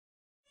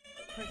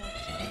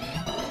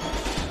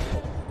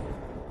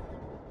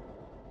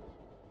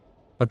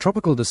A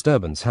tropical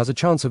disturbance has a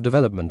chance of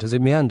development as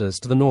it meanders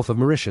to the north of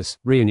Mauritius,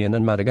 Réunion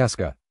and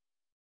Madagascar.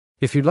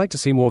 If you'd like to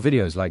see more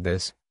videos like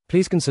this,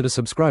 please consider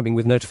subscribing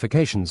with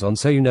notifications on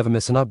so you never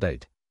miss an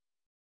update.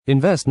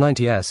 Invest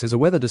 90S is a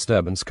weather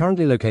disturbance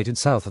currently located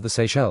south of the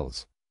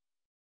Seychelles.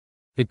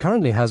 It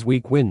currently has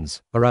weak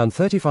winds, around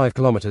 35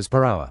 km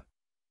per hour.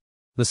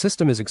 The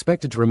system is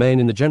expected to remain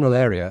in the general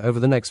area over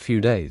the next few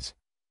days.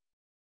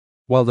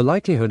 While the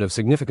likelihood of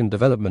significant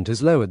development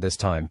is low at this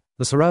time,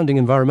 the surrounding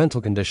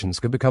environmental conditions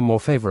could become more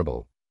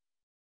favorable.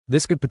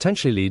 This could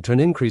potentially lead to an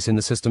increase in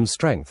the system's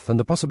strength and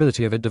the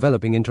possibility of it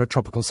developing into a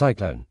tropical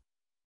cyclone.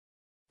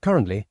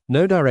 Currently,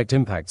 no direct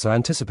impacts are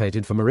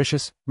anticipated for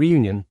Mauritius,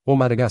 Réunion, or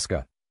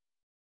Madagascar.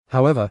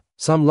 However,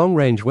 some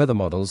long-range weather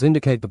models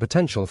indicate the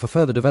potential for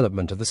further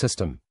development of the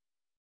system.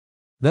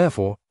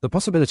 Therefore, the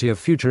possibility of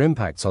future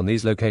impacts on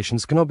these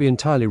locations cannot be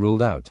entirely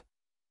ruled out.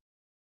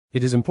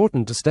 It is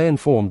important to stay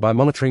informed by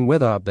monitoring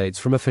weather updates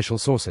from official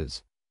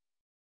sources.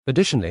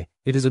 Additionally,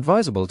 it is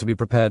advisable to be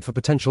prepared for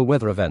potential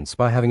weather events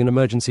by having an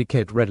emergency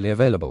kit readily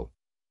available.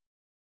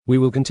 We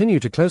will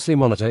continue to closely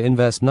monitor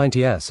Invest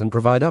 90S and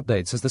provide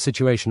updates as the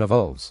situation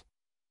evolves.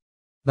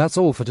 That's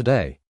all for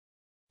today.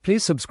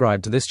 Please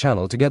subscribe to this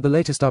channel to get the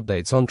latest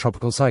updates on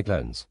tropical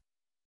cyclones.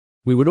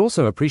 We would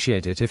also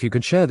appreciate it if you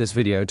could share this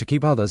video to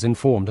keep others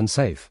informed and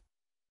safe.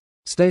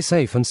 Stay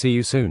safe and see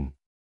you soon.